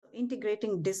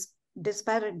integrating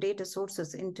disparate data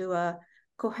sources into a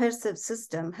cohesive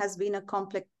system has been a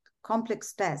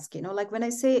complex task. Like when I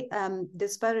say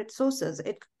disparate sources,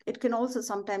 it can also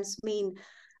sometimes mean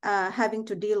having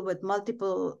to deal with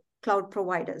multiple cloud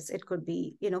providers. It could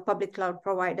be, public cloud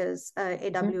providers,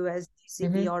 AWS,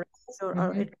 GCP, or Azure,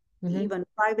 or it could be even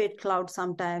private cloud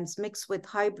sometimes mixed with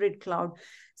hybrid cloud.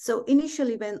 So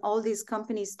initially, when all these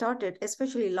companies started,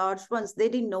 especially large ones, they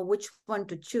didn't know which one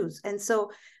to choose. And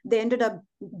so they ended up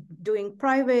doing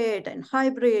private and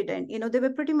hybrid, and, they were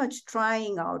pretty much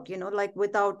trying out, like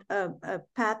without a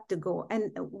path to go.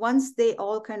 And once they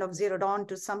all kind of zeroed on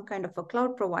to some kind of a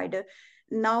cloud provider,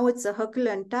 now it's a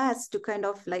Herculean task to kind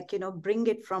of like, bring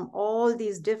it from all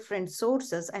these different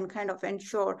sources and kind of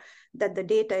ensure that the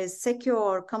data is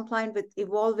secure, compliant with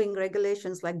evolving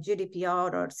regulations like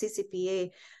GDPR or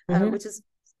CCPA, which has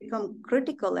become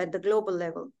critical at the global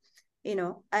level,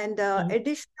 and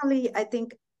additionally, I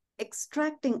think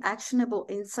extracting actionable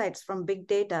insights from big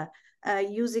data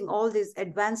using all these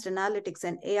advanced analytics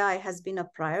and AI has been a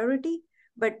priority.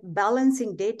 But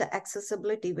balancing data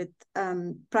accessibility with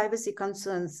privacy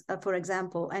concerns, for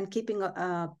example, and keeping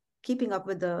up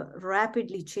with the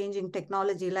rapidly changing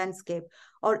technology landscape,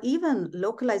 or even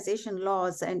localization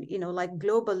laws and, like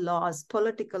global laws,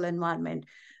 political environment,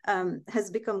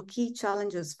 has become key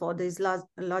challenges for these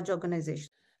large organizations.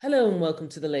 Hello and welcome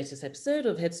to the latest episode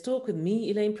of Heads Talk with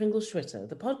me, Elaine Pringle-Schwitter,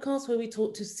 the podcast where we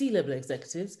talk to C-level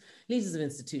executives, leaders of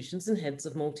institutions and heads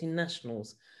of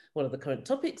multinationals. What are the current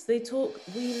topics? They talk,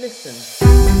 we listen.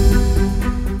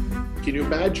 Can you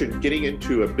imagine getting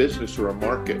into a business or a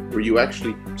market where you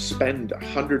actually spend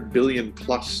 100 billion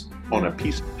plus on a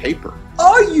piece of paper?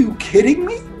 Are you kidding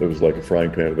me? It was like a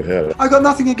frying pan to the head. I got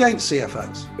nothing against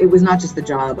CFOs. It was not just the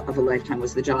job of a lifetime, it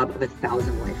was the job of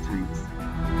 1,000 lifetimes.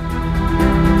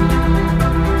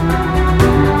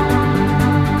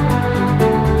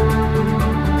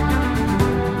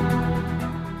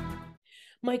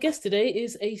 My guest today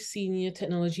is a senior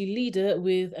technology leader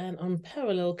with an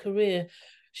unparalleled career.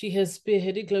 She has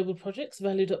spearheaded global projects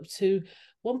valued up to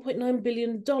 $1.9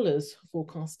 billion,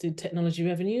 forecasted technology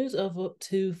revenues of up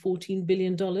to $14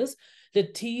 billion,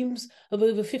 led teams of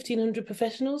over 1,500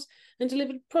 professionals, and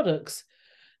delivered products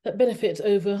that benefit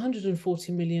over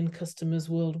 140 million customers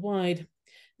worldwide.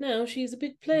 Now she's a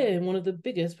big player in one of the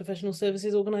biggest professional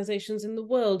services organizations in the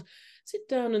world. Sit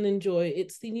down and enjoy.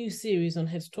 It's the new series on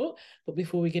Heads Talk. But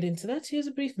before we get into that, here's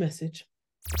a brief message.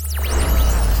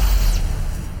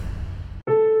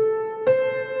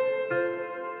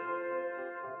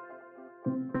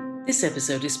 This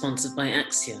episode is sponsored by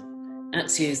Axia.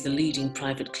 Axia is the leading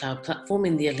private cloud platform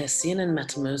in the Atlassian and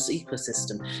Mattermost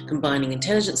ecosystem, combining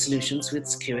intelligent solutions with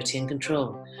security and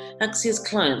control. Axia's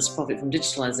clients profit from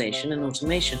digitalization and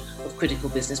automation of critical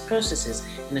business processes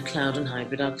in a cloud and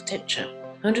hybrid architecture.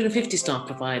 150 staff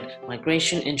provide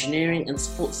migration, engineering, and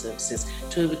support services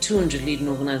to over 200 leading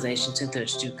organizations in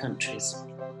 32 countries.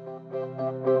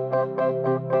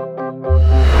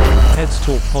 Heads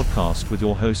Talk podcast with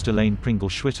your host Elaine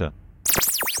Pringle-Schwitter.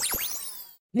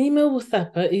 Neema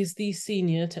Uthappa is the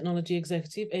Senior Technology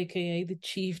Executive, aka the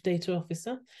Chief Data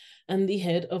Officer, and the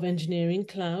Head of Engineering,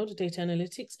 Cloud, Data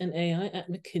Analytics, and AI at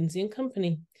Mckinsey &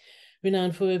 Company.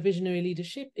 Renowned for her visionary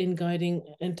leadership in guiding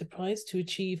enterprise to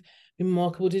achieve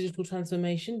remarkable digital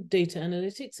transformation, data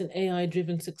analytics, and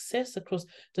AI-driven success across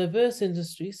diverse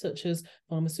industries such as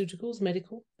pharmaceuticals,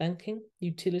 medical, banking,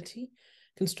 utility,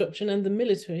 construction, and the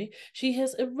military, she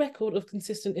has a record of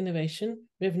consistent innovation,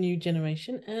 revenue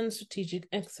generation, and strategic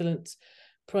excellence.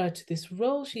 Prior to this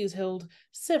role, she has held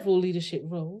several leadership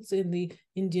roles in the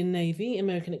Indian Navy,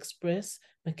 American Express,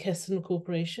 Mckinsey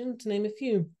Corporation, to name a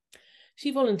few. She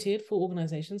volunteered for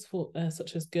organizations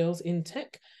such as Girls in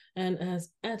Tech and has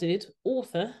added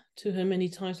author to her many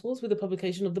titles with the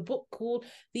publication of the book called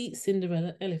The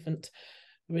Cinderella Elephant,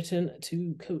 written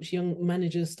to coach young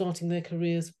managers starting their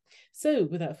careers. So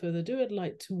without further ado, I'd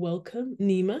like to welcome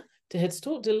Neema to Heads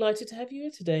Talk. Delighted to have you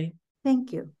here today.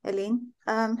 Thank you, Elaine.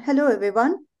 Hello,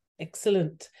 everyone.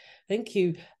 Excellent. Thank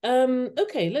you.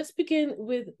 Okay, let's begin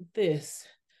with this.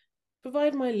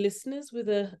 Provide my listeners with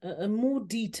a more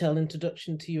detailed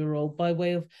introduction to your role by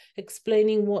way of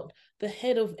explaining what the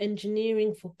head of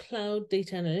engineering for cloud,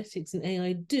 data analytics, and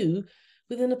AI do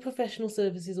within a professional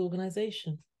services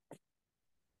organization.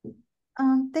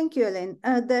 Thank you, Elaine.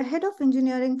 The head of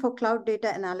engineering for cloud,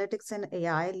 data analytics, and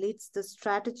AI leads the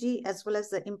strategy as well as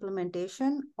the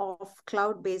implementation of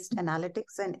cloud-based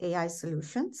analytics and AI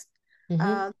solutions.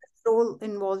 This role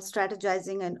involves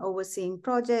strategizing and overseeing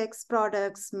projects,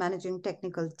 products, managing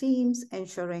technical teams,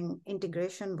 ensuring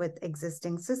integration with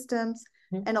existing systems,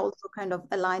 and also kind of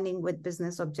aligning with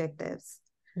business objectives.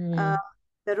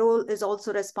 The role is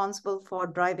also responsible for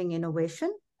driving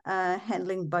innovation,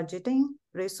 handling budgeting,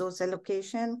 resource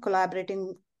allocation,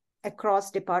 collaborating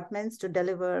across departments to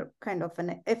deliver kind of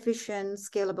an efficient,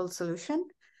 scalable solution,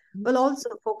 while also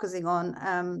focusing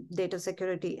on data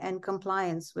security and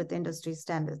compliance with industry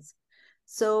standards.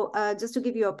 So just to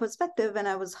give you a perspective, when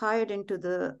I was hired into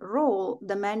the role,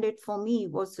 the mandate for me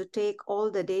was to take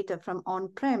all the data from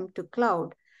on-prem to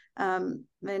cloud.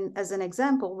 As an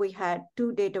example, we had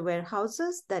 2 data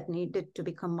warehouses that needed to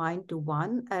be combined to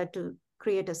one to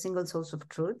create a single source of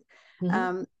truth.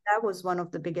 That was one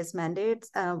of the biggest mandates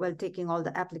while taking all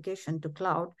the application to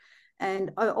cloud.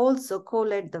 And I also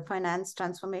co-led the finance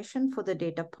transformation for the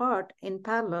data part in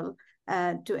parallel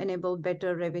to enable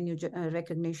better revenue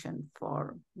recognition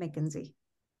for Mckinsey.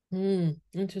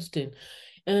 Interesting.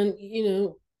 And,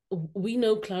 we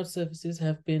know cloud services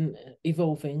have been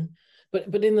evolving,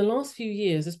 but in the last few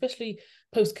years, especially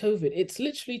post-COVID, it's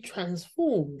literally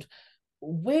transformed.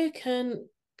 Where can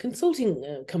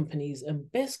consulting companies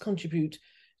best contribute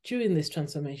during this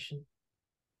transformation?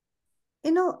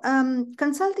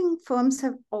 Consulting firms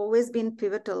have always been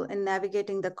pivotal in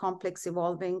navigating the complex,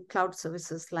 evolving cloud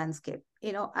services landscape.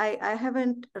 I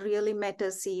haven't really met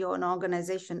a CEO in an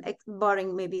organization,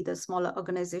 barring maybe the smaller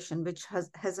organization, which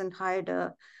hasn't hired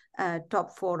a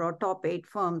top 4 or top 8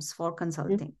 firms for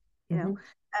consulting.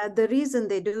 The reason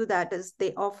they do that is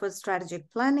they offer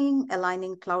strategic planning,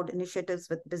 aligning cloud initiatives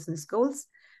with business goals.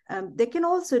 They can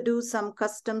also do some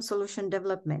custom solution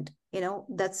development,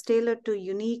 that's tailored to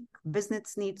unique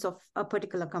business needs of a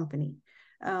particular company.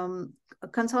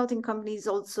 Consulting companies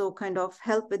also kind of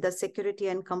help with the security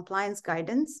and compliance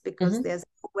guidance because they're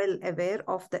well aware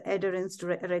of the adherence to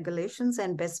regulations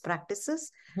and best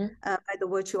practices by the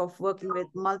virtue of working with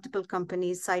multiple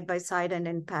companies side by side and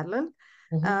in parallel.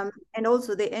 And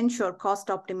also they ensure cost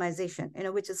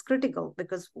optimization, which is critical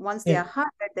because once they are hired,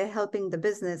 they're helping the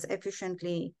business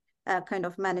efficiently kind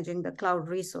of managing the cloud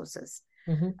resources.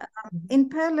 In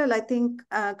parallel, I think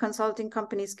consulting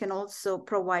companies can also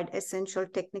provide essential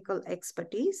technical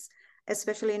expertise,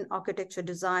 especially in architecture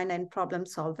design and problem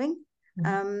solving.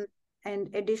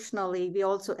 And additionally, we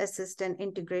also assist in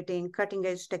integrating cutting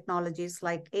edge technologies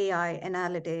like AI,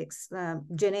 analytics,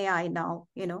 Gen AI now,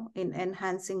 in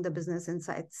enhancing the business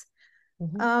insights.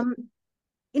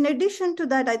 In addition to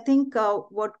that, I think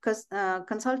what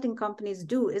consulting companies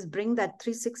do is bring that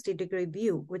 360-degree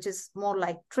view, which is more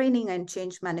like training and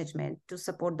change management to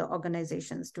support the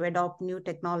organizations to adopt new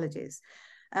technologies,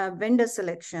 vendor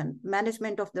selection,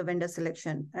 management of the vendor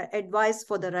selection, advice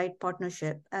for the right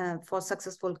partnership for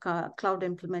successful cloud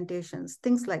implementations,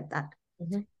 things like that.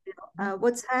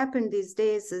 What's happened these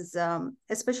days is,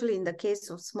 especially in the case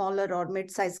of smaller or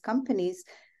mid-sized companies,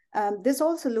 this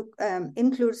also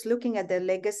includes looking at their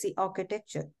legacy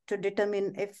architecture to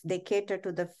determine if they cater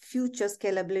to the future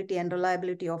scalability and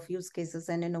reliability of use cases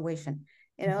and innovation.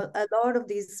 A lot of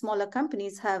these smaller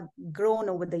companies have grown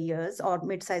over the years, or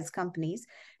mid-sized companies,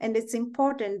 and it's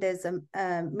important there's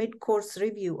a mid-course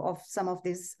review of some of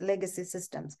these legacy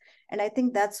systems. And I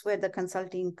think that's where the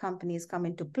consulting companies come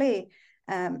into play.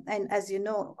 And as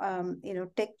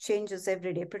tech changes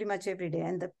every day, pretty much every day,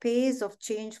 and the pace of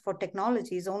change for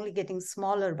technology is only getting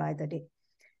smaller by the day.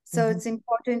 So it's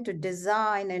important to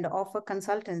design and offer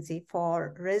consultancy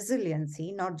for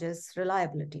resiliency, not just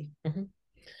reliability.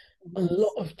 A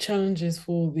lot of challenges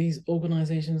for these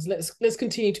organizations. Let's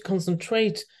continue to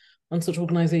concentrate on such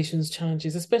organizations'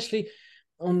 challenges, especially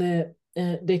on their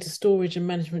data storage and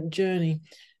management journey.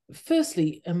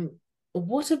 Firstly,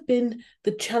 what have been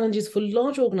the challenges for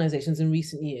large organizations in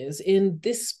recent years in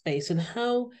this space, and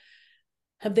how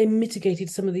have they mitigated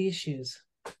some of the issues?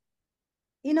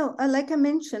 Like I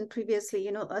mentioned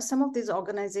previously, some of these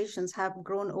organizations have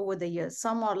grown over the years.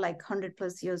 Some are like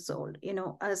 100+ years old,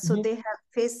 so they have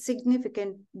faced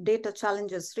significant data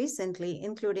challenges recently,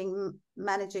 including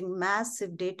managing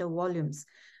massive data volumes,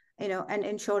 and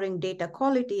ensuring data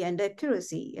quality and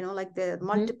accuracy, like there are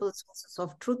multiple sources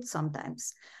of truth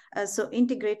sometimes. So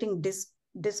integrating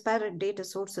disparate data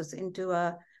sources into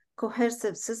a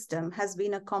cohesive system has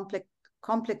been a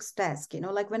complex task.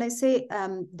 Like when I say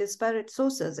disparate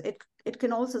sources, it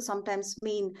can also sometimes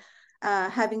mean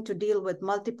having to deal with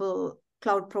multiple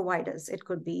cloud providers. It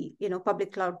could be,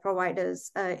 public cloud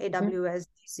providers, AWS,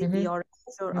 GCP, or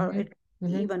Azure, or it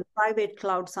even private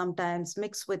cloud sometimes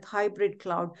mixed with hybrid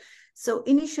cloud. So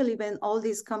initially, when all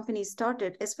these companies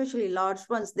started, especially large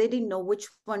ones, they didn't know which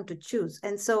one to choose.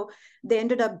 And so they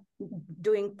ended up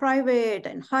doing private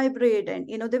and hybrid, and,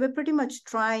 they were pretty much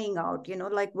trying out,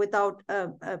 like without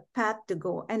a path to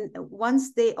go. And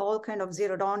once they all kind of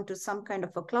zeroed on to some kind of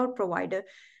a cloud provider,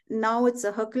 Now it's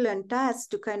a Herculean task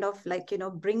to kind of like,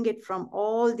 bring it from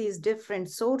all these different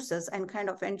sources and kind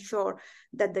of ensure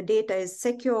that the data is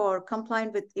secure,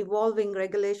 compliant with evolving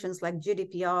regulations like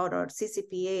GDPR or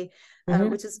CCPA,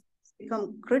 which has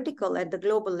become critical at the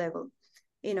global level,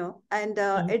 and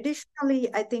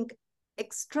additionally, I think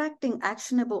extracting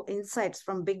actionable insights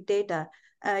from big data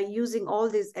using all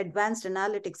these advanced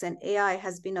analytics and AI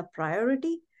has been a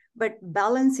priority. But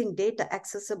balancing data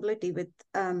accessibility with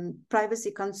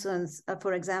privacy concerns,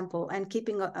 for example, and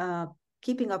keeping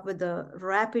up with the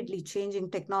rapidly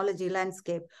changing technology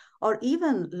landscape, or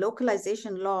even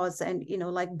localization laws and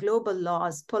like global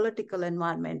laws, political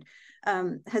environment,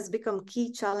 has become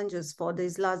key challenges for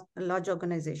these large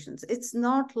organizations. It's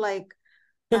not like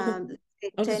 10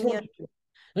 years.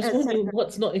 I was wondering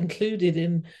what's not included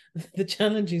in the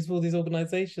challenges for these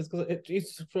organizations, because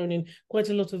it's thrown in quite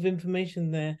a lot of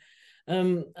information there.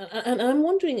 And I'm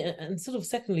wondering, and sort of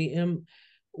secondly,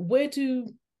 where do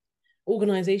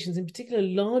organizations, in particular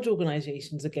large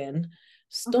organizations again,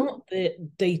 start their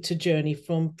data journey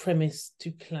from premise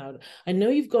to cloud? I know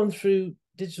you've gone through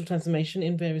digital transformation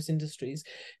in various industries.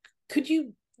 Could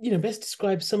you, best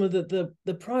describe some of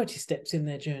the priority steps in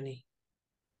their journey?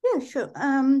 Yeah, sure.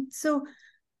 So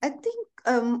I think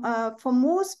for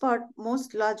most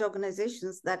large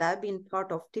organizations that I've been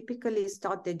part of typically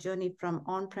start their journey from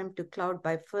on-prem to cloud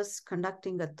by first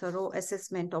conducting a thorough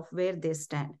assessment of where they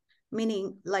stand,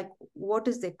 meaning like what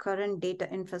is their current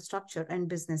data infrastructure and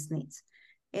business needs,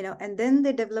 and then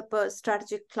they develop a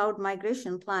strategic cloud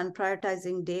migration plan,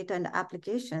 prioritizing data and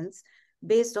applications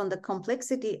based on the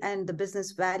complexity and the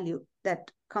business value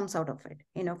that comes out of it.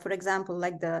 For example,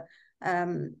 like the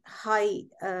high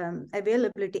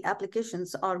availability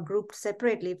applications are grouped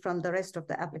separately from the rest of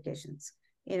the applications,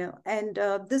 and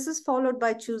this is followed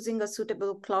by choosing a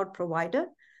suitable cloud provider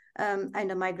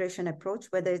and a migration approach,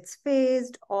 whether it's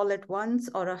phased all at once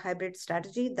or a hybrid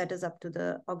strategy. That is up to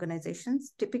the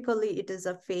organizations. Typically, it is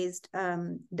a phased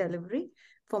delivery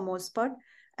for most part.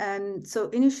 And so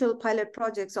initial pilot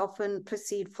projects often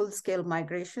precede full-scale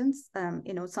migrations.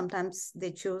 Sometimes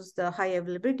they choose the high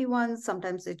availability ones,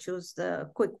 sometimes they choose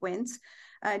the quick wins,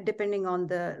 depending on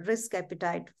the risk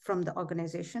appetite from the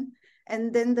organization.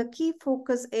 And then the key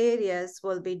focus areas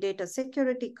will be data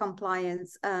security,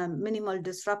 compliance, minimal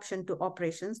disruption to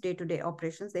operations, day-to-day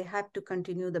operations. They have to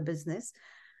continue the business.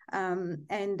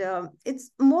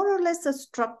 It's more or less a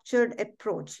structured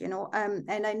approach,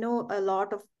 and I know a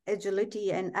lot of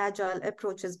agility and agile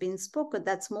approach has been spoken.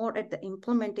 That's more at the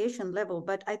implementation level,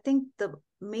 but I think the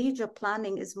major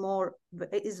planning is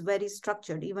very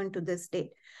structured even to this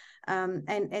date. And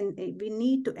we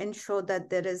need to ensure that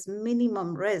there is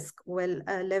minimum risk while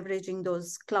leveraging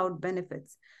those cloud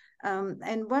benefits. And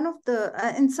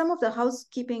some of the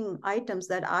housekeeping items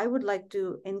that I would like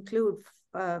to include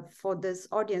for this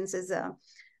audience is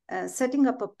setting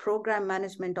up a program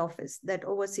management office that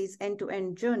oversees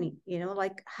end-to-end journey,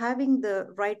 like having the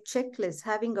right checklist,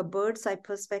 having a bird's eye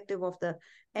perspective of the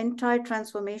entire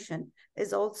transformation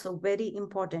is also very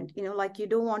important. Like you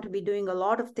don't want to be doing a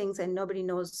lot of things and nobody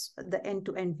knows the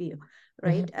end-to-end view,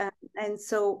 right? And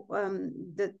so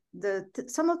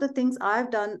some of the things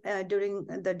I've done during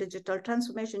the digital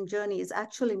transformation journey is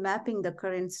actually mapping the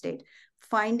current state,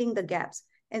 finding the gaps,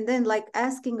 and then like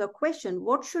asking a question,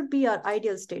 what should be our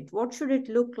ideal state? What should it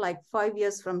look like 5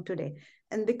 years from today?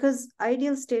 And because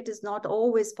ideal state is not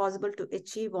always possible to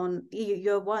achieve on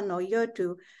year 1 or year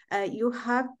 2, you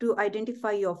have to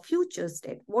identify your future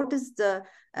state. What is the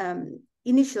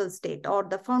initial state or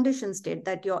the foundation state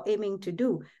that you're aiming to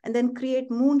do, and then create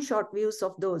moonshot views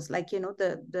of those, like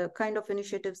the kind of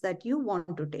initiatives that you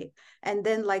want to take, and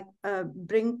then like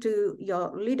bring to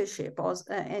your leadership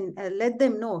and let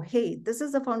them know, hey, this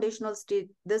is the foundational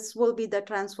state, this will be the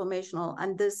transformational,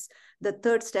 and the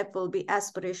third step will be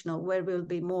aspirational, where we'll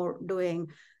be more doing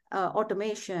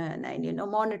automation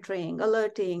and monitoring,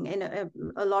 alerting, and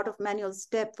a lot of manual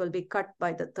step will be cut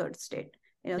by the third state.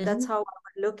 That's how I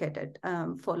would look at it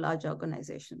for large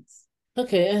organizations.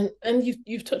 Okay, and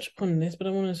you've touched upon this, but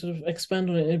I want to sort of expand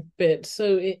on it a bit.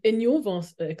 So, in your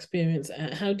vast experience,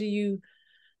 how do you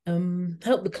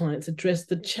help the clients address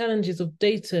the challenges of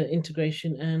data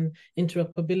integration and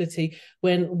interoperability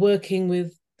when working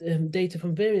with data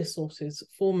from various sources,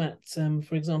 formats?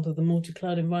 For example, the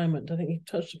multi-cloud environment. I think you've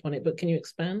touched upon it, but can you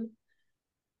expand?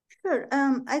 Sure.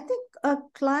 I think a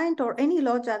client or any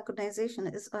large organization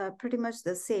is pretty much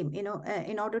the same.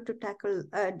 In order to tackle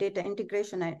data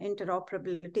integration and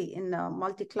interoperability in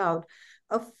multi-cloud,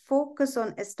 a focus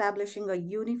on establishing a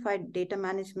unified data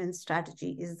management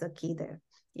strategy is the key there.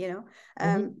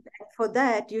 For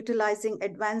that, utilizing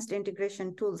advanced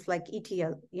integration tools like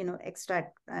ETL,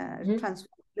 extract, transform,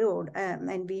 load,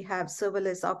 and we have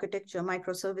serverless architecture,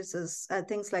 microservices,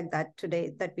 things like that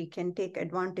today that we can take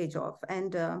advantage of,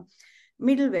 and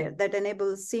middleware that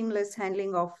enables seamless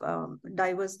handling of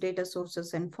diverse data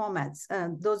sources and formats.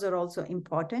 Those are also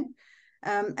important.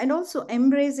 And also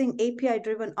embracing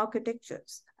API-driven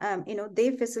architectures.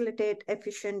 They facilitate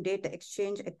efficient data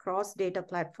exchange across data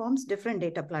platforms, different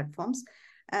data platforms,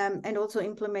 and also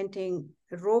implementing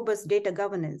robust data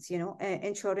governance,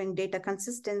 ensuring data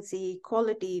consistency,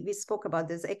 quality. We spoke about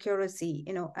this, accuracy,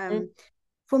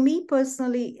 For me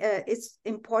personally, it's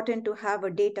important to have a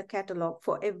data catalog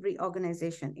for every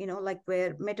organization,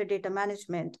 where metadata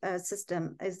management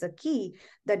system is the key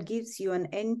that gives you an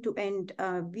end-to-end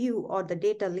view or the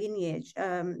data lineage.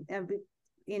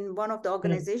 In one of the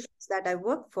organizations that I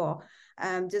work for,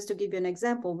 just to give you an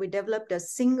example, we developed a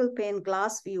single pane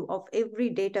glass view of every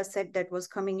data set that was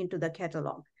coming into the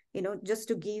catalog. Just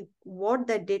to give what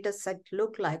that data set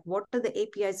looked like, what are the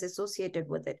APIs associated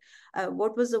with it,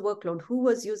 what was the workload, who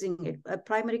was using it, a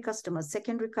primary customer,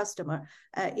 secondary customer,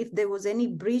 if there was any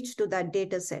breach to that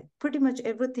data set, pretty much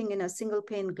everything in a single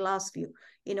pane glass view,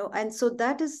 and so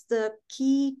that is the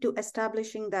key to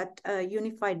establishing that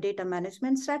unified data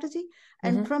management strategy.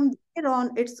 And from there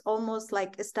on, it's almost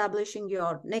like establishing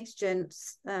your next gen,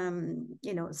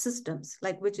 systems,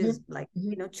 which is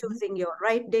choosing your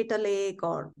right data lake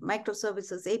or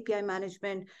microservices, API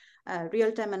management,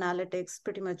 real-time analytics,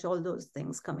 pretty much all those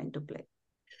things come into play.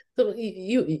 So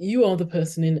you are the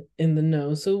person in the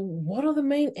know. So what are the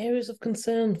main areas of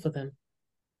concern for them?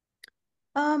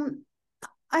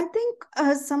 I think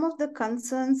some of the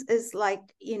concerns is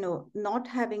not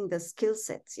having the skill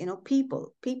sets.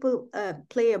 People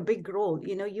play a big role.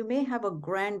 You may have a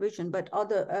grand vision, but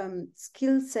other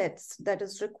skill sets that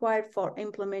is required for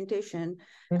implementation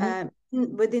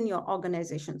within your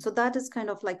organization. So that is kind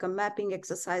of like a mapping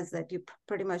exercise that you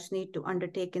pretty much need to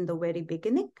undertake in the very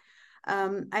beginning.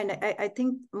 And I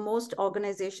think most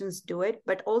organizations do it,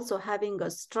 but also having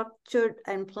a structured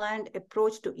and planned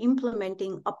approach to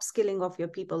implementing upskilling of your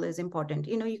people is important.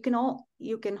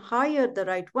 You can hire the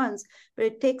right ones, but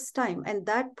it takes time, and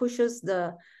that pushes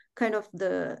the kind of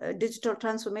the digital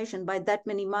transformation by that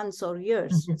many months or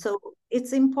years. So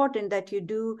it's important that you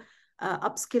do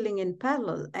upskilling in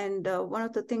parallel. And one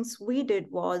of the things we did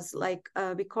was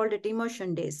we called it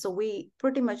immersion days. So we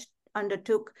pretty much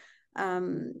undertook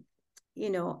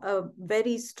a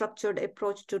very structured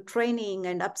approach to training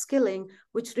and upskilling,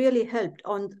 which really helped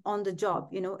on the job.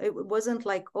 It wasn't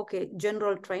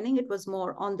general training. It was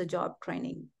more on the job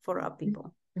training for our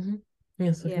people.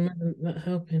 Yes, I can imagine that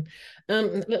helping.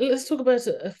 Let's talk about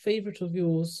a favorite of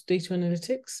yours, data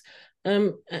analytics.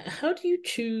 How do you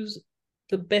choose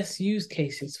the best use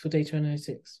cases for data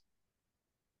analytics?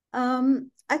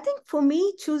 I think for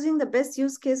me, choosing the best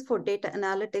use case for data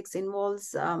analytics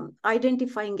involves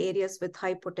identifying areas with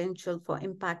high potential for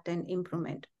impact and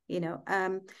improvement.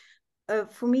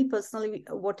 For me personally,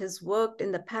 what has worked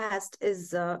in the past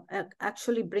is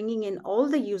actually bringing in all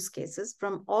the use cases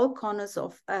from all corners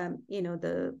of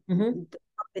the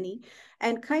company,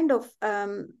 and kind of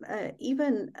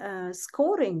even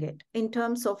scoring it in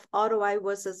terms of ROI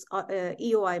versus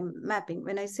EOI mapping.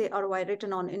 When I say ROI,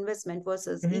 return on investment,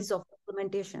 versus ease of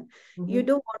implementation, you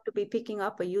don't want to be picking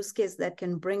up a use case that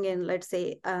can bring in, let's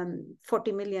say,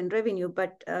 40 million revenue,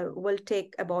 but will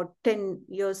take about 10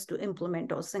 years to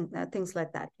implement, or things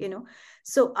like that.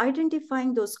 So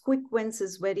identifying those quick wins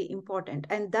is very important,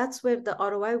 and that's where the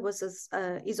ROI versus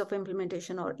ease of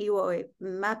implementation, or EOI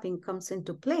mapping, comes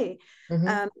into play.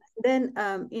 Then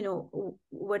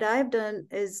what I've done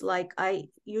is I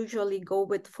usually go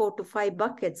with 4 to 5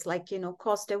 buckets,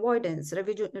 cost avoidance,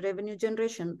 revenue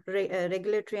generation,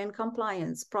 regulatory and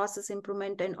compliance, process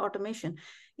improvement, and automation.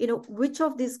 Which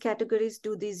of these categories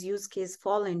do these use cases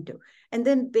fall into? And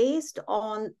then based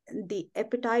on the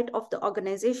appetite of the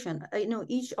organization,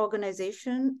 each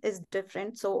organization is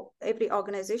different. So every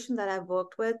organization that I've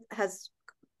worked with has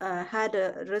had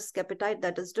a risk appetite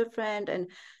that is different, and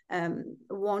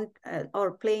want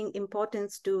or playing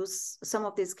importance to some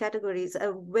of these categories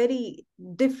very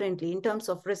differently in terms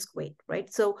of risk weight,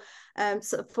 right? So,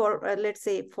 for let's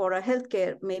say for a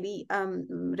healthcare, maybe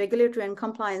regulatory and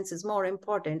compliance is more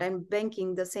important, and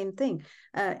banking the same thing,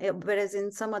 whereas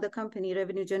in some other company,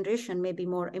 revenue generation may be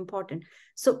more important.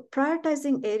 So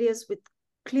prioritizing areas with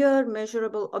clear,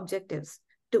 measurable objectives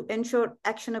to ensure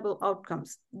actionable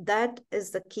outcomes. That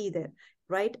is the key there.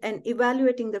 right? And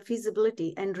evaluating the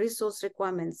feasibility and resource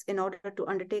requirements in order to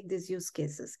undertake these use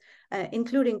cases,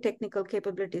 including technical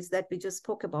capabilities that we just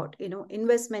spoke about,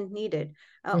 investment needed.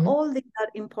 All these are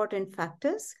important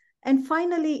factors. And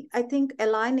finally, I think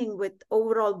aligning with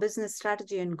overall business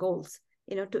strategy and goals,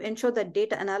 to ensure that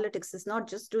data analytics is not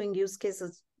just doing use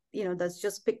cases, that's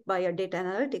just picked by a data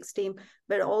analytics team,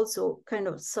 but also kind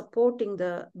of supporting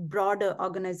the broader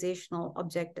organizational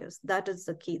objectives. That is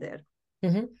the key there.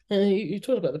 And you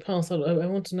talked about the past. I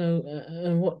want to know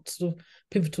what sort of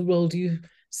pivotal role do you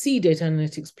see data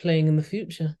analytics playing in the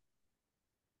future?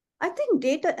 I think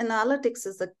data analytics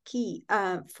is a key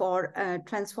for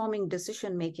transforming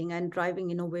decision making and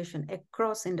driving innovation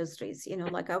across industries.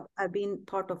 Like I've been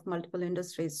part of multiple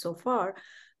industries so far,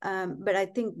 but I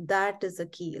think that is a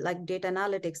key. Like data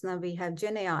analytics, now we have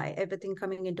Gen AI, everything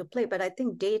coming into play. But I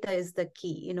think data is the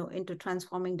key, into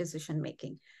transforming decision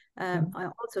making,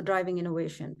 also driving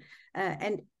innovation,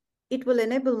 and it will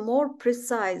enable more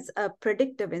precise,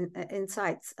 predictive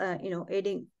insights.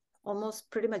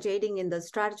 Pretty much aiding in the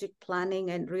strategic planning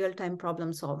and real-time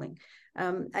problem solving.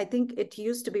 I think it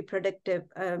used to be predictive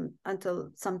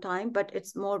until some time, but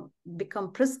it's more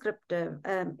become prescriptive,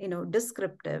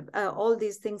 descriptive. All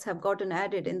these things have gotten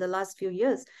added in the last few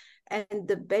years. And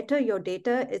the better your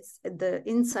data, the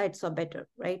insights are better,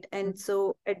 right? And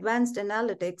so advanced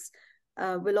analytics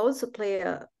will also play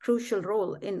a crucial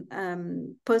role in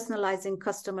personalizing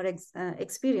customer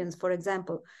experience, for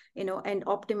example, and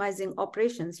optimizing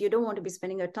operations. You don't want to be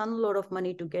spending a ton load of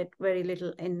money to get very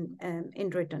little in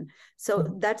return.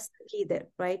 So that's the key there,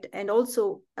 right? And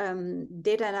also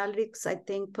data analytics, I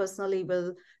think personally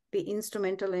will be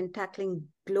instrumental in tackling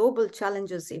global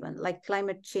challenges, even like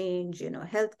climate change,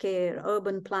 healthcare,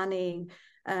 urban planning,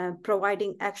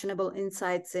 providing actionable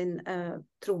insights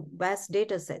through vast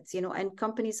data sets, and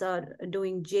companies are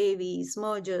doing JVs,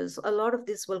 mergers. A lot of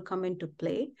this will come into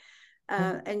play.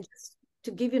 And just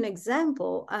to give you an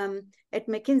example, at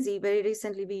Mckinsey, very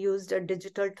recently, we used a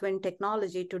digital twin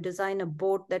technology to design a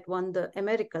boat that won the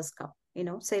America's Cup,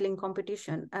 sailing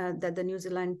competition that the New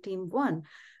Zealand team won.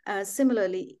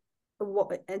 Similarly,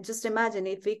 just imagine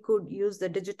if we could use the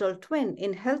digital twin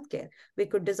in healthcare. We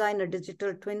could design a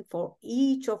digital twin for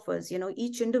each of us,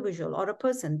 each individual or a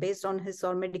person based on his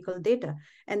or medical data.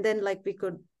 And then we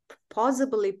could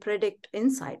possibly predict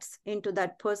insights into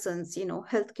that person's,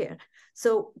 healthcare.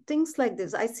 So things like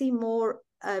this, I see more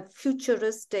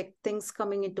futuristic things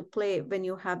coming into play when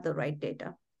you have the right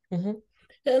data.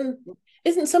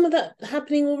 Isn't some of that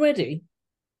happening already?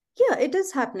 Yeah, it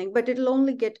is happening, but it'll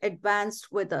only get advanced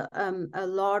with a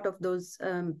lot of those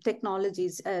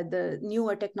technologies, the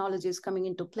newer technologies coming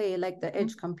into play, like the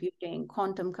edge computing,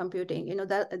 quantum computing.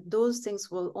 That those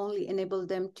things will only enable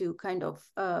them to kind of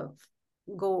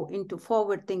go into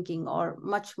forward thinking or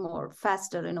much more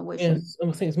faster innovation. Yes,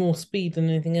 I think it's more speed than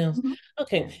anything else.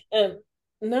 Okay,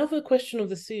 now for the question of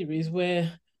the series,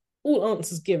 where all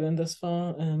answers given thus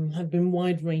far have been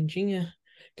wide-ranging.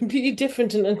 Completely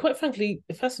different and quite frankly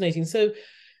fascinating. So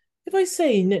if I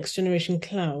say next generation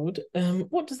cloud,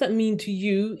 what does that mean to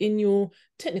you in your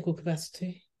technical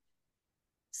capacity?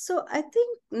 So I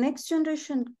think next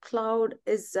generation cloud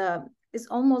is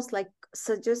almost like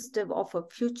suggestive of a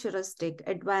futuristic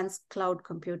advanced cloud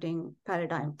computing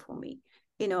paradigm for me.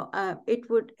 It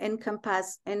would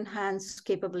encompass enhanced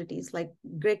capabilities like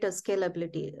greater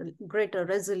scalability, greater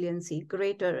resiliency,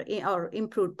 greater or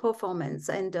improved performance,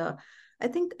 and I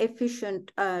think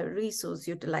efficient resource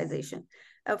utilization.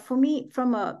 For me,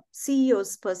 from a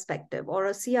CEO's perspective or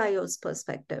a CIO's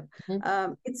perspective,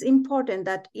 it's important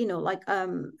that,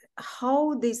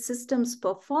 how these systems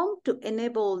perform to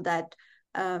enable that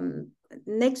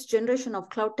next generation of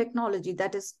cloud technology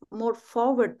that is more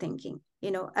forward thinking,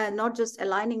 and not just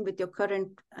aligning with your current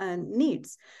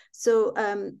needs. So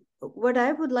what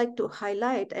I would like to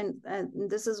highlight, and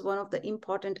this is one of the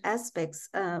important aspects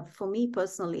for me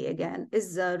personally, again,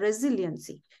 is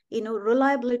resiliency.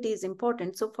 Reliability is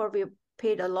important. So far, we have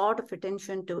paid a lot of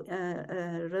attention to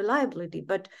reliability,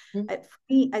 but for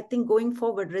me, I think going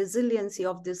forward, resiliency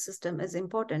of this system is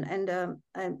important.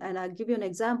 And I'll give you an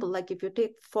example. Like if you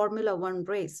take Formula One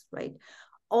race, right?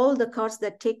 All the cars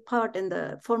that take part in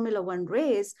the Formula One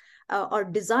race are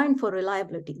designed for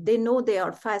reliability. They know they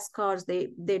are fast cars,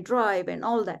 they drive and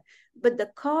all that. but the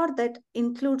car that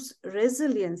includes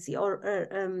resiliency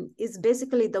is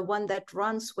basically the one that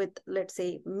runs with, let's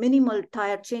say, minimal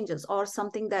tire changes, or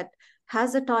something that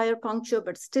has a tire puncture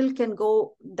but still can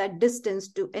go that distance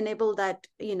to enable that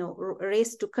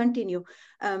race to continue,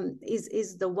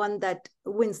 is the one that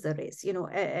wins the race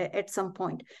at some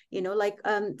point.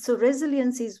 So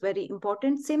resiliency is very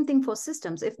important. Same thing for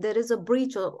systems. If there is a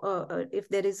breach, or if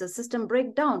there is a system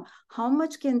breakdown, how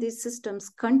much can these systems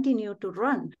continue to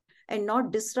run and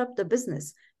not disrupt the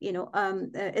business?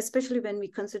 Especially when we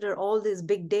consider all this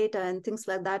big data and things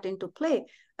like that into play,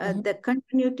 the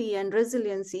continuity and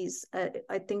resiliencies,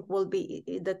 I think, will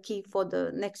be the key for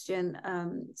the next gen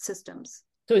systems.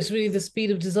 So it's really the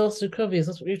speed of disaster recovery. Is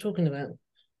that what you're talking about?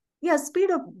 Yeah, speed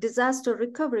of disaster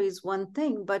recovery is one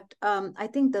thing, but I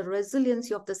think the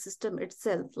resiliency of the system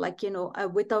itself,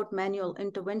 without manual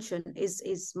intervention,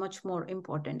 is much more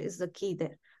important, is the key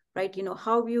there, right?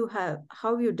 How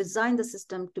you design the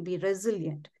system to be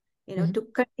resilient, to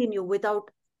continue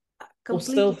without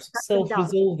completely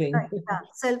self-resolving.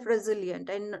 Self-resilient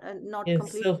and not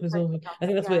completely self-resolving. I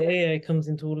think that's where AI comes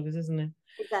into all of this, isn't it?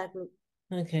 Exactly.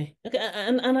 Okay.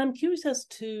 And I'm curious as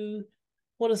to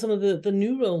what are some of the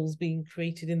new roles being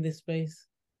created in this space?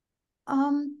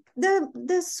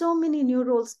 There's so many new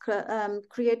roles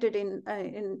created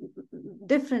in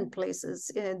different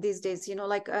places these days.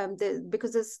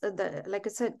 Because like I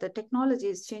said, the technology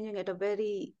is changing at a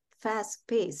very fast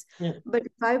pace. Yeah. But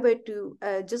if I were to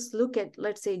just look at,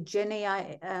 let's say, Gen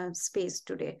AI space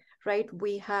today, right?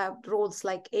 We have roles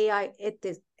like AI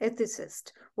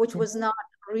ethicist, which was not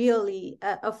really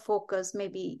a focus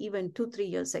maybe even 2-3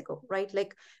 years ago, right?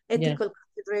 Like ethical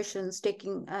considerations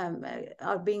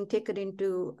are being taken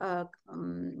into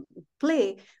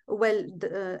play. Well,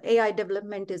 the AI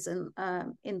development is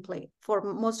in play for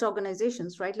most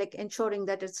organizations, right? Like ensuring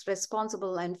that it's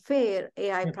responsible and fair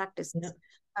AI practices.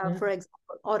 For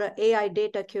example, or an AI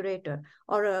data curator,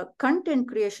 or a content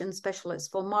creation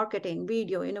specialist for marketing,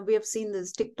 video. We have seen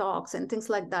these TikToks and things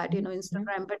like that,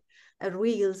 Instagram, but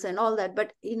reels and all that.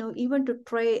 But even to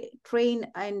train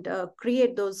and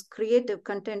create those creative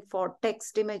content for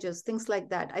text, images, things like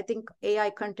that, I think AI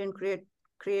content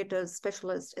creators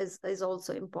specialist is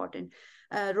also important.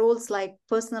 Roles like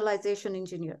personalization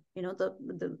engineer,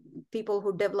 the people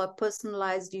who develop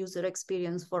personalized user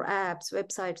experience for apps,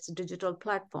 websites, digital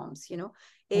platforms,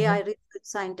 AI research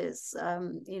scientists,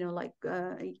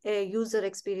 a user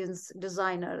experience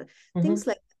designer, things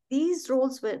like these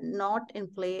roles were not in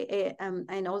play,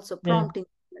 and also prompt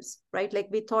engineers, right? Like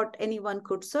we thought anyone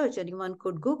could search, anyone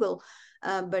could Google,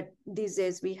 but these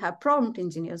days we have prompt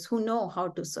engineers who know how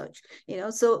to search.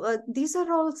 So these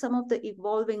are all some of the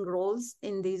evolving roles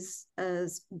in these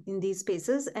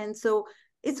spaces, and so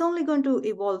it's only going to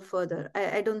evolve further.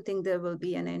 I don't think there will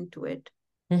be an end to it.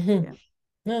 Yeah.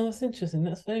 No, that's interesting.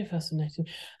 That's very fascinating.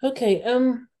 Okay.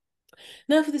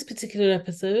 Now for this particular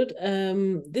episode,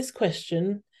 this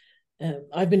question,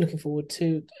 I've been looking forward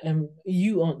to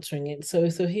you answering it. So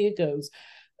here goes.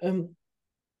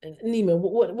 Neema,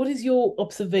 what is your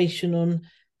observation on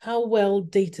how well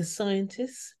data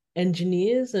scientists,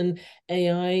 engineers, and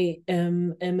AI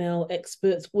ML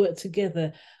experts work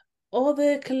together? Are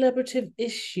there collaborative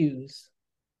issues?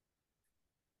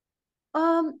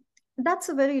 That's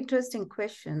a very interesting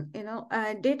question.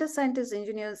 Data scientists,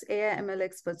 engineers, AI, ML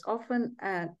experts often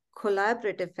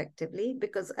collaborate effectively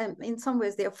because in some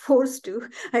ways they are forced to,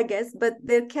 I guess, but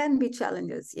there can be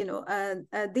challenges.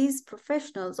 These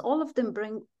professionals, all of them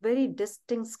bring very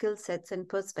distinct skill sets and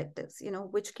perspectives,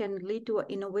 which can lead to an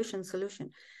innovation solution.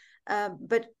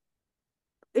 But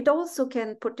it also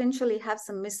can potentially have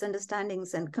some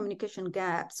misunderstandings and communication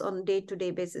gaps on a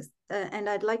day-to-day basis. And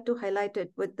I'd like to highlight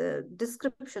it with the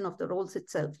description of the roles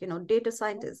itself. Data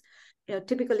scientists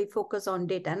typically focus on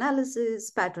data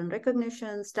analysis, pattern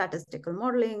recognition, statistical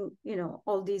modeling,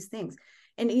 all these things.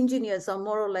 And engineers are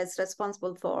more or less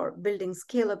responsible for building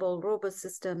scalable, robust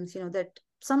systems, that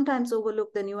sometimes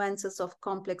overlook the nuances of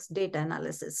complex data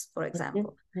analysis, for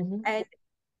example. And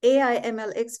AI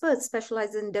ML experts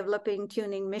specialize in developing,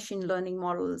 tuning machine learning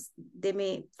models. They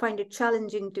may find it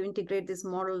challenging to integrate these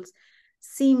models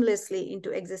seamlessly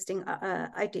into existing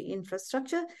IT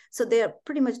infrastructure. So they are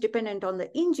pretty much dependent on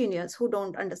the engineers who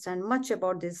don't understand much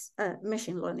about these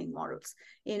machine learning models,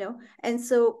 And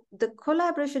so the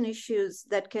collaboration issues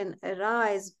that can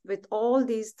arise with all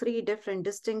these three different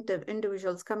distinctive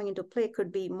individuals coming into play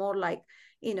could be more like,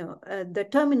 the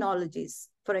terminologies,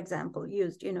 for example,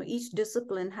 used. Each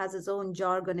discipline has its own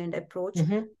jargon and approach.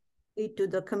 lead to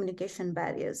the communication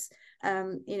barriers.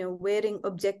 Varying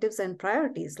objectives and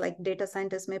priorities, like data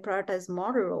scientists may prioritize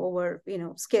model over,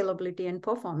 scalability and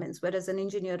performance, whereas an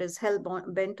engineer is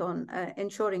bent on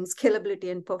ensuring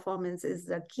scalability and performance is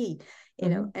the key,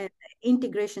 and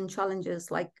integration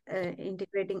challenges like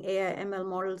integrating AI ML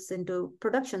models into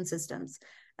production systems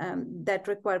that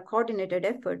require coordinated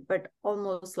effort, but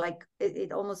almost like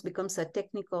it almost becomes a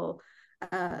technical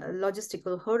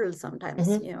logistical hurdle sometimes,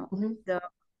 the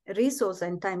resource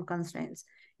and time constraints.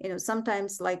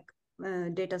 Sometimes like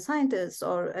data scientists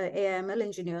or AI/ML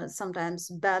engineers sometimes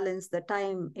balance the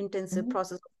time-intensive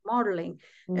process of modeling,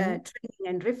 training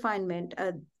and refinement,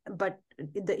 but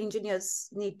the engineers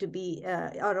need to be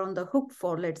are on the hook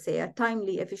for, let's say, a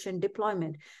timely, efficient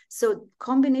deployment. So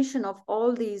combination of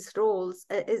all these roles,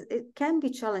 it can be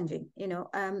challenging,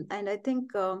 and I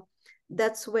think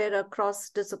that's where a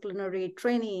cross-disciplinary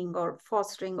training or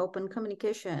fostering open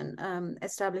communication,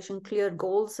 establishing clear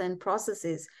goals and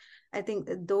processes, I think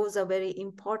those are very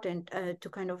important to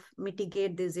kind of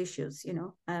mitigate these issues,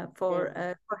 for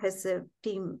a cohesive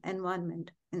team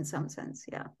environment in some sense.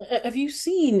 Yeah. Have you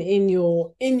seen in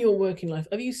your working life,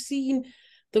 have you seen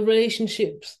the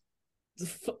relationships,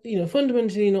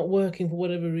 fundamentally not working for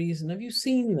whatever reason? Have you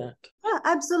seen that? Yeah,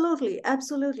 absolutely.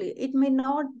 It may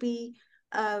not be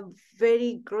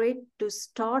very great to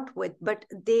start with, but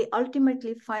they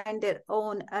ultimately find their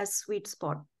own sweet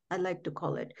spot, I like to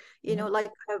call it,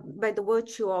 like by the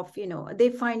virtue of, they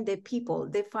find their people,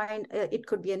 they find it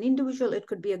could be an individual, it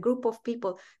could be a group of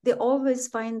people. They always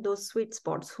find those sweet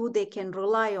spots, who they can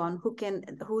rely on,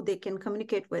 who they can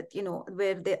communicate with,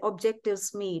 where their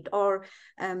objectives meet, or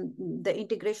the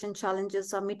integration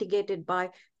challenges are mitigated by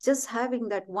just having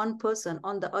that one person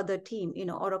on the other team,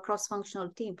 or a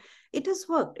cross-functional team. It's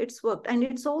worked. And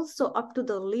it's also up to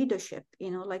the leadership,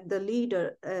 like the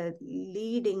leader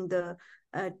leading the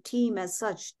team as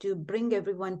such to bring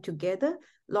everyone together.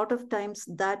 A lot of times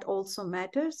that also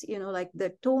matters, like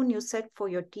the tone you set for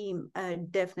your team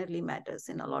definitely matters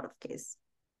in a lot of cases.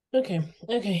 Okay.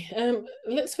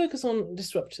 Let's focus on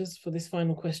disruptors for this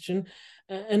final question,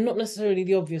 and not necessarily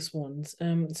the obvious ones.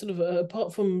 Sort of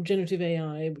apart from generative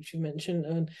AI, which you mentioned,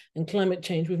 and climate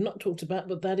change, we've not talked about,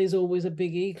 but that is always a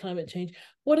biggie, climate change.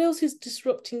 What else is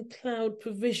disrupting cloud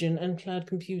provision and cloud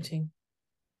computing?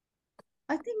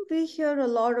 I think we hear a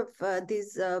lot of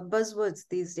these buzzwords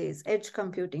these days, edge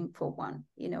computing for one,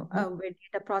 where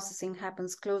data processing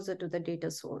happens closer to the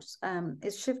data source.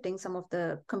 It's shifting some of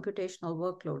the computational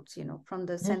workloads, from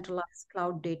the centralized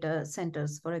cloud data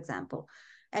centers, for example.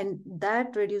 And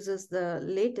that reduces the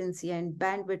latency and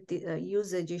bandwidth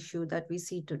usage issue that we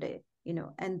see today,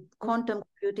 and quantum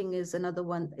computing is another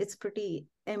one. It's pretty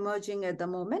emerging at the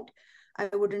moment. I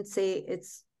wouldn't say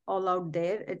it's all out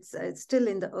there. It's still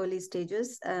in the early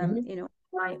stages,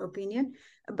 my opinion,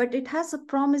 but it has a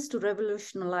promise to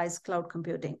revolutionize cloud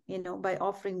computing, by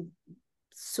offering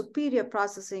superior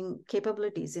processing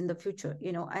capabilities in the future,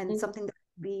 and something that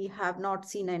we have not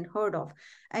seen and heard of.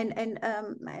 And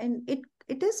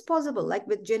it is possible, like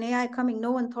with Gen AI coming,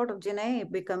 no one thought of Gen AI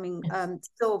becoming out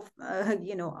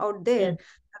there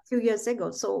a few years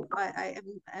ago. So I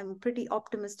am pretty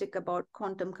optimistic about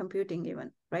quantum computing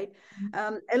even, right?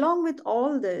 Along with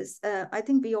all this, I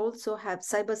think we also have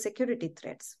cybersecurity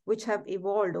threats, which have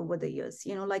evolved over the years,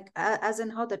 like as in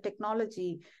how the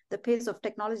pace of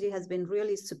technology has been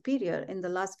really superior in the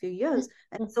last few years.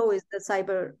 And so is the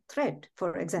cyber threat,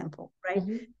 for example, right?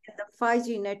 And the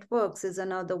 5G networks is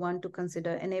another one to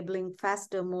consider, enabling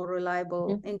faster, more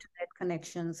reliable internet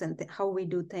connections and how we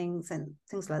do things and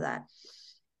things like that.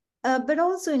 But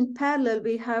also in parallel,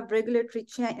 we have regulatory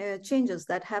changes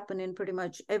that happen in pretty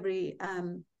much every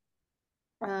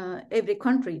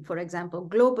country. For example,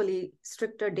 globally,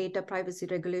 stricter data privacy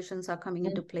regulations are coming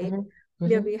into play.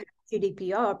 Here we have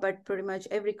GDPR, but pretty much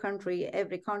every country,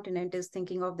 every continent is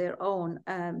thinking of their own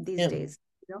these days.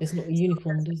 It's not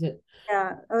uniform, is it?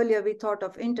 Yeah. Earlier we thought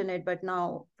of internet, but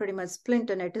now pretty much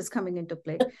splinternet is coming into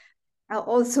play.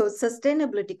 Also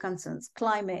sustainability concerns,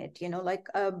 climate, like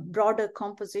a broader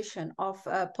composition of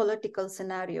political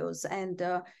scenarios and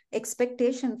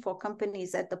expectation for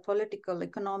companies at the political,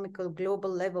 economical, global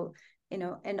level,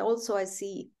 and also I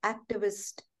see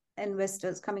activist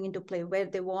investors coming into play where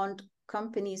they want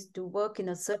companies to work in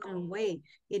a certain way,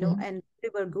 and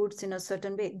deliver goods in a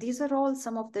certain way. These are all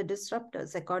some of the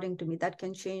disruptors, according to me, that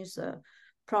can change the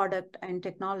product and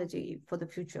technology for the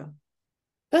future.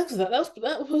 Thanks for that.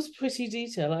 That was pretty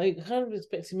detailed. I kind of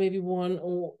expected maybe one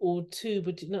or two,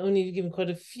 but not only have you given quite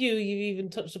a few, you've even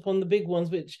touched upon the big ones,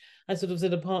 which I sort of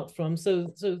said apart from.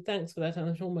 So thanks for that, and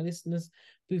I'm sure my listeners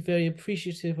will be very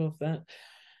appreciative of that.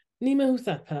 Neema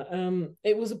Uthappa,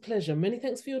 it was a pleasure. Many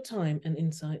thanks for your time and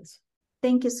insights.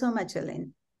 Thank you so much,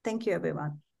 Elaine. Thank you,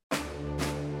 everyone.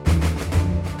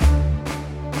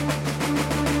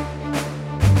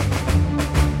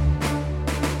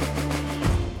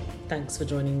 Thanks for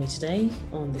joining me today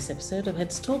on this episode of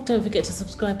Heads Talk. Don't forget to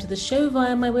subscribe to the show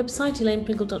via my website,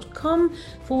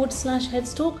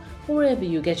 elainepringle.com/Heads Talk, or wherever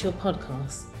you get your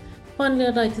podcasts. Finally,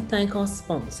 I'd like to thank our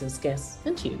sponsors, guests,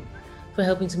 and you for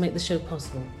helping to make the show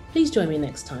possible. Please join me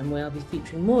next time where I'll be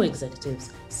featuring more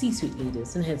executives, C-suite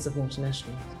leaders, and heads of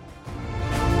multinationals.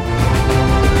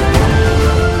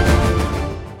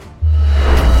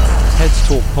 Heads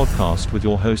Talk podcast with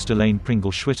your host Elaine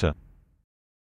Pringle-Schwitter.